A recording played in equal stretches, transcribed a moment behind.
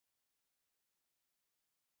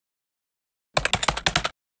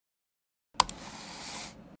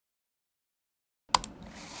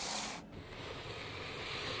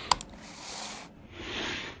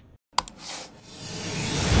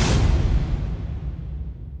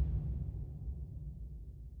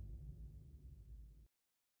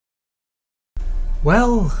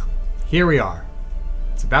Well, here we are.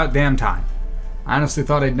 It's about damn time. I honestly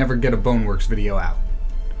thought I'd never get a Boneworks video out.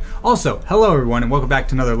 Also, hello everyone and welcome back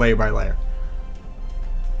to another Layer by Layer.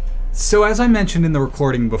 So as I mentioned in the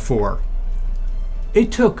recording before,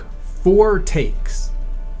 it took 4 takes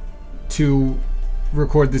to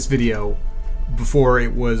record this video before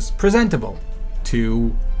it was presentable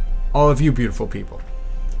to all of you beautiful people.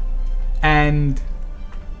 And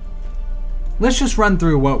let's just run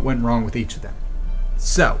through what went wrong with each of them.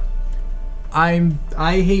 So, I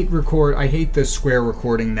hate the square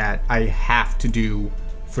recording that I have to do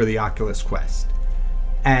for the Oculus Quest.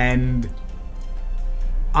 And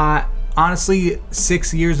honestly,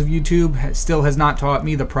 6 years of YouTube still has not taught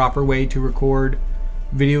me the proper way to record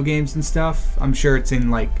video games and stuff. I'm sure it's in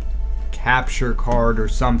like Capture Card or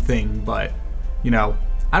something, but you know,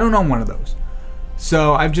 I don't know one of those.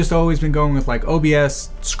 So I've just always been going with like OBS,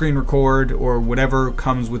 screen record, or whatever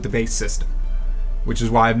comes with the base system, which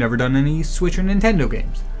is why I've never done any Switch or Nintendo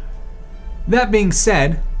games. That being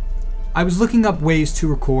said, I was looking up ways to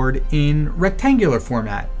record in rectangular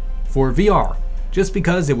format for VR, just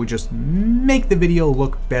because it would just make the video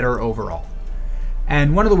look better overall.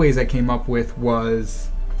 And one of the ways I came up with was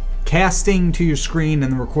casting to your screen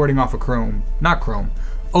and then recording off of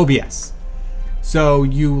OBS. So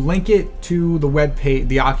you link it to the web page,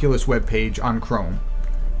 the Oculus web page on Chrome,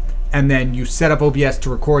 and then you set up OBS to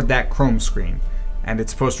record that Chrome screen, and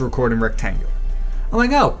it's supposed to record in rectangular. I'm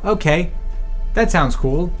like, oh, okay, that sounds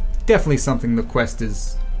cool. Definitely something the Quest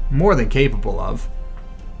is more than capable of.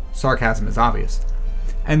 Sarcasm is obvious.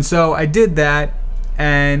 And so I did that,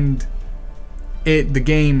 and the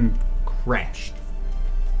game crashed.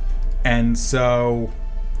 And so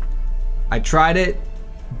I tried it,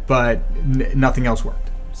 but nothing else worked.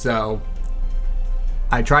 So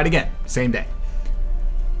I tried again, same day.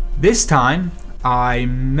 This time I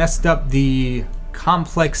messed up the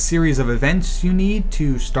complex series of events you need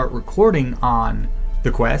to start recording on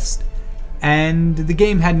the Quest, and the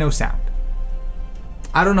game had no sound.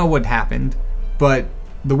 I don't know what happened, but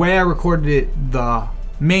the way I recorded it, the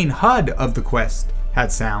main HUD of the Quest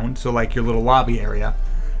had sound, so like your little lobby area,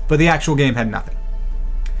 but the actual game had nothing.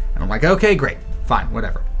 And I'm like, okay, great, fine,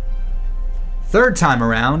 whatever. Third time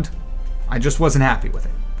around, I just wasn't happy with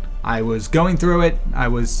it. I was going through it, I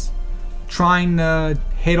was trying to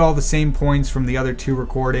hit all the same points from the other 2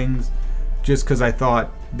 recordings, just because I thought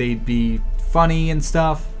they'd be funny and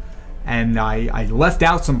stuff. And I left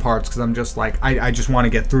out some parts because I'm just like, I just want to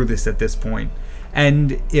get through this at this point.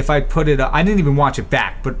 And if I put it up, I didn't even watch it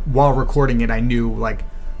back, but while recording it, I knew like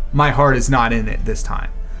my heart is not in it this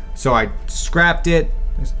time. So I scrapped it,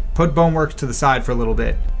 put Boneworks to the side for a little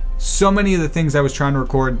bit. So many of the things I was trying to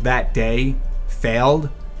record that day failed.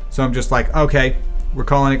 So I'm just like, okay, we're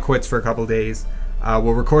calling it quits for a couple days.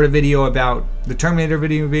 We'll record a video about the Terminator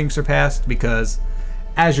video being surpassed because,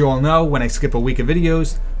 as you all know, when I skip a week of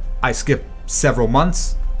videos, I skip several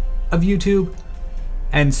months of YouTube.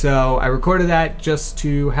 And so I recorded that just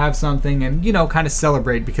to have something and, you know, kind of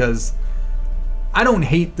celebrate, because I don't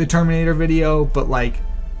hate the Terminator video, but like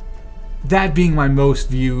that being my most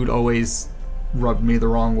viewed always rubbed me the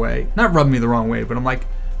wrong way. Not rubbed me the wrong way, but I'm like,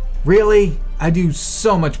 really? I do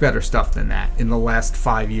so much better stuff than that in the last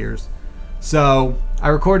 5 years. So I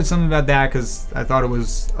recorded something about that because I thought it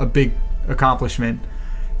was a big accomplishment.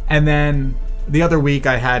 And then the other week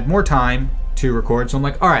I had more time to record, so I'm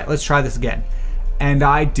like, all right, let's try this again. And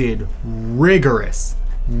I did rigorous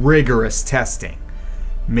testing.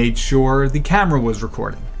 Made sure the camera was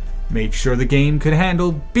recording. Made sure the game could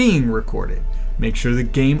handle being recorded. Make sure the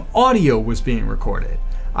game audio was being recorded.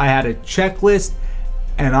 I had a checklist,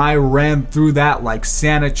 and I ran through that like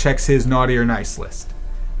Santa checks his naughty or nice list.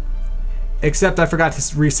 Except I forgot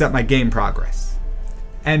to reset my game progress.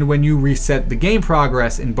 And when you reset the game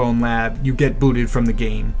progress in bonelab, you get booted from the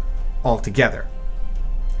game altogether.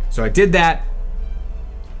 So I did that,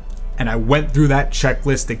 and I went through that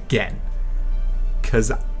checklist again,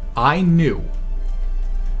 because I knew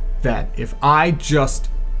that if I just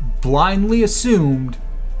blindly assumed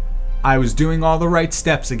I was doing all the right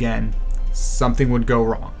steps again, something would go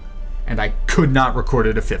wrong, and I could not record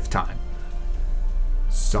it a 5th time.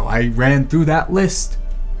 So I ran through that list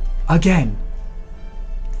again.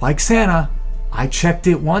 Like Santa, I checked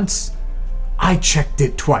it once, I checked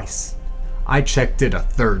it twice, I checked it a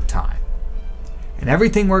 3rd time. And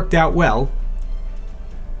everything worked out well,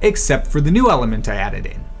 except for the new element I added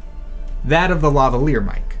in, that of the lavalier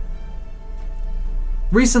mic.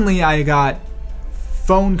 Recently I got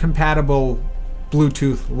phone compatible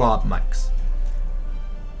Bluetooth lav mics.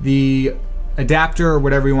 The adapter, or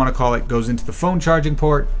whatever you want to call it, goes into the phone charging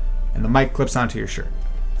port, and the mic clips onto your shirt.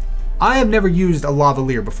 I have never used a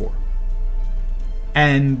lavalier before,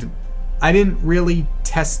 and I didn't really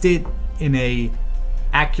test it in a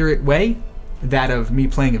accurate way, that of me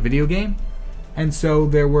playing a video game, and so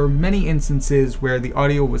there were many instances where the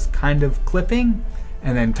audio was kind of clipping,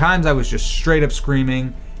 and then times I was just straight up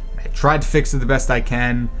screaming. I tried to fix it the best I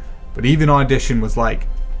can, but even Audition was like,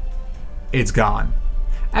 it's gone.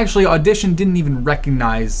 Actually, Audition didn't even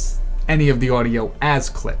recognize any of the audio as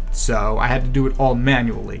clipped, so I had to do it all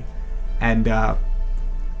manually. And,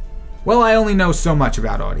 well, I only know so much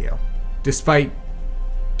about audio, despite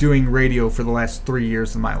doing radio for the last 3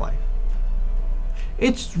 years of my life.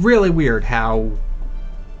 It's really weird how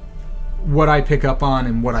what I pick up on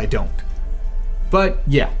and what I don't. But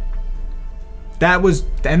yeah,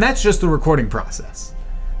 that's just the recording process.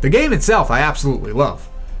 The game itself I absolutely love.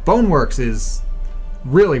 Boneworks is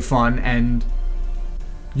really fun, and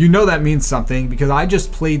you know that means something because I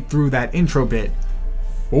just played through that intro bit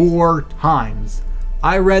 4 times.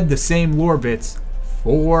 I read the same lore bits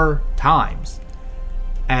 4 times.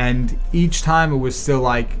 And each time it was still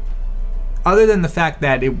like, other than the fact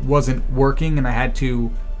that it wasn't working and I had to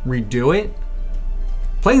redo it,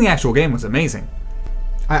 playing the actual game was amazing.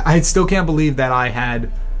 I still can't believe that I had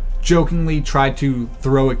jokingly tried to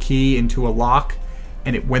throw a key into a lock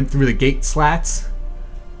and it went through the gate slats.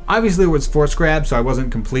 Obviously it was force grab, so I wasn't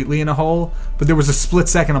completely in a hole, but there was a split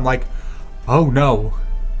second I'm like, oh no,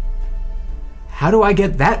 how do I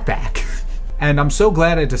get that back? And I'm so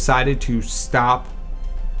glad I decided to stop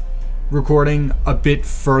recording a bit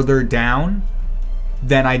further down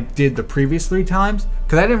than I did the previous 3 times,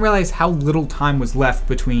 because I didn't realize how little time was left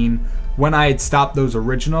between when I had stopped those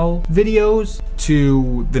original videos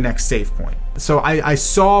to the next save point. So I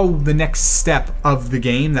saw the next step of the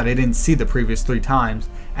game that I didn't see the previous 3 times,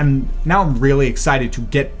 and now I'm really excited to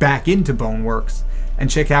get back into Boneworks and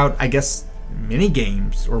check out, I guess, mini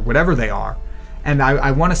games or whatever they are, and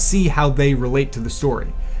I want to see how they relate to the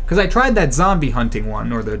story. Because I tried that zombie hunting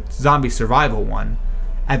one, or the zombie survival one,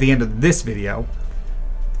 at the end of this video,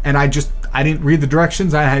 and I didn't read the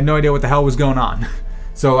directions. I had no idea what the hell was going on.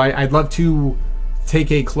 So I'd love to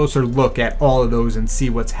take a closer look at all of those and see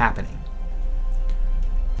what's happening.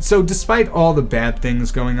 So despite all the bad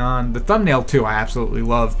things going on, the thumbnail too I absolutely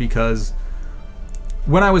love, because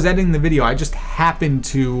when I was editing the video, I just happened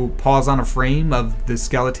to pause on a frame of the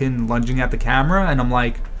skeleton lunging at the camera, and I'm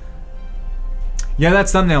like, yeah,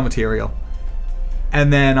 that's thumbnail material.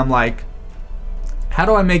 And then I'm like, how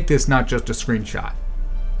do I make this not just a screenshot?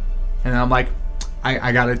 And then I'm like,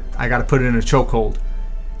 I gotta put it in a chokehold.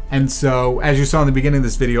 And so, as you saw in the beginning of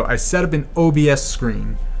this video, I set up an OBS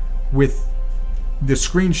screen with the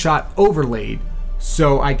screenshot overlaid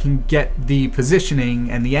so I can get the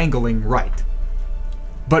positioning and the angling right.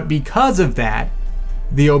 But because of that,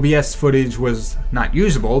 the OBS footage was not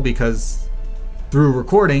usable, because through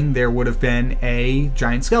recording there would have been a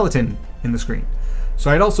giant skeleton in the screen.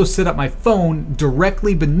 So I'd also set up my phone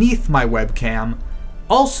directly beneath my webcam,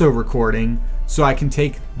 also recording, so I can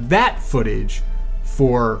take that footage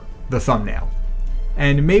for the thumbnail.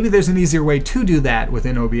 And maybe there's an easier way to do that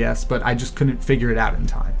within OBS, but I just couldn't figure it out in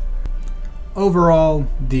time. Overall,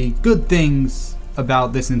 the good things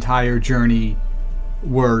about this entire journey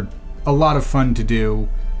were a lot of fun to do,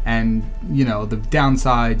 and you know, the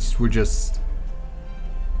downsides were just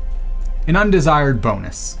an undesired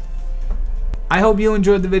bonus. I hope you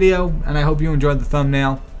enjoyed the video, and I hope you enjoyed the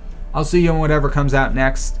thumbnail. I'll see you on whatever comes out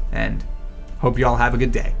next, and hope you all have a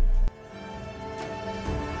good day.